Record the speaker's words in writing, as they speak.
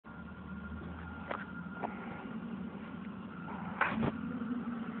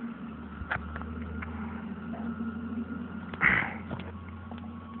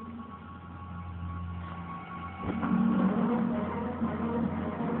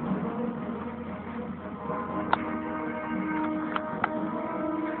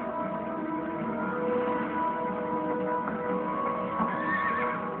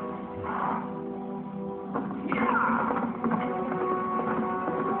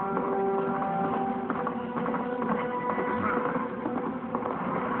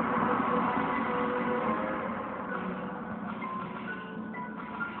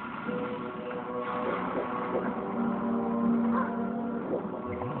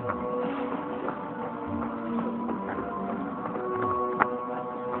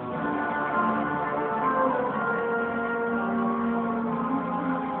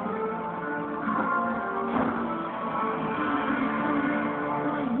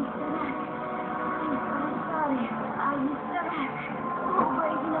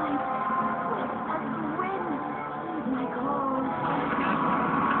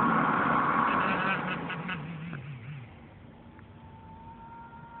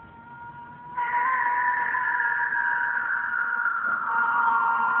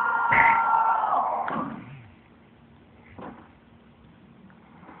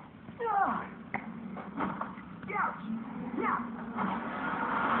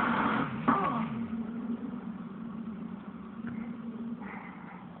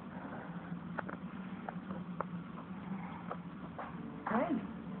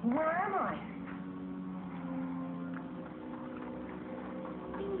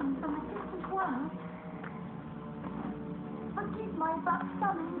about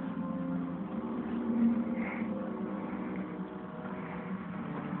summons.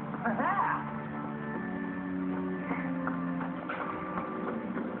 Aha!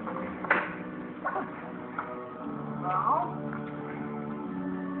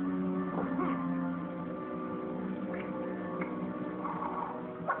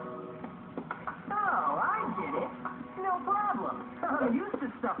 Oh, I get it. No problem. I'm used to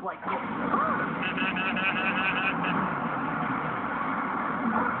stuff like this.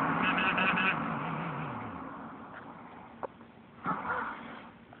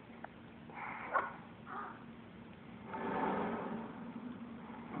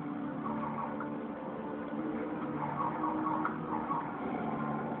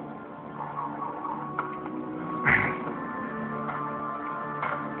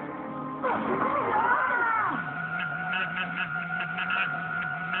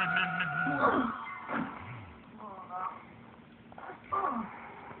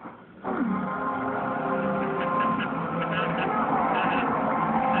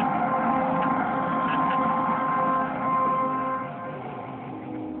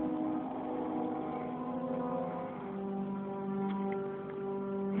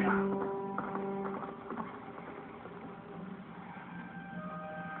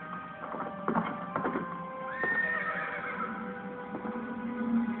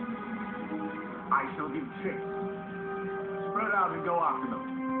 I shall give chase. Spread out and go after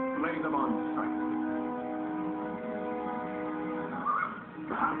them. Lay them on sight.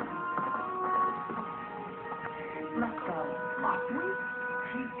 Let's go. Must we?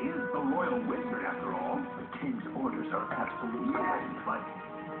 She is the royal wizard, after all. The king's orders are absolute. Yes, but...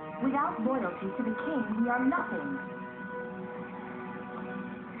 Without loyalty to the king, we are nothing.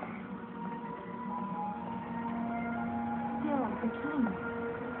 Still, the king.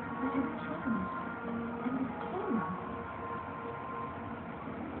 It has changed. And the king.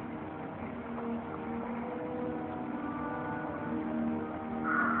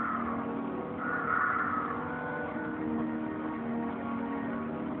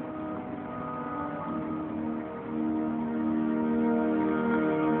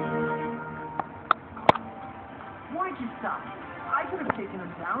 Why'd you stop? I could have taken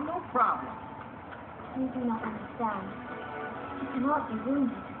him down, no problem. You do not understand. You cannot be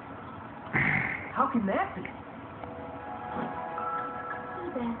wounded. How can that be? He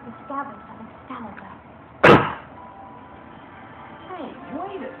bears the scabbard of Excalibur. Hey,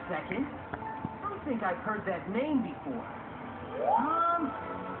 wait a second. I think I've heard that name before.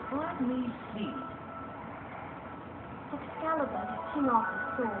 Let me see. Excalibur is King Arthur's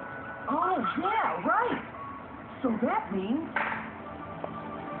sword. Oh, yeah, right. So that means...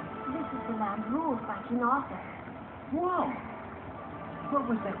 This is the land ruled by King Arthur. Whoa. But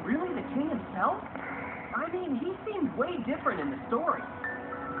was that really the king himself? I mean, he seemed way different in the story.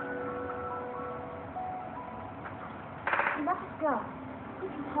 Let us go. We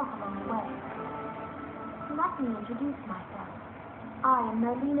can talk along the way. Let me introduce myself. I am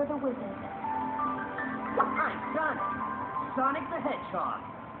Merlina the Wizard. I'm Sonic. Sonic the Hedgehog.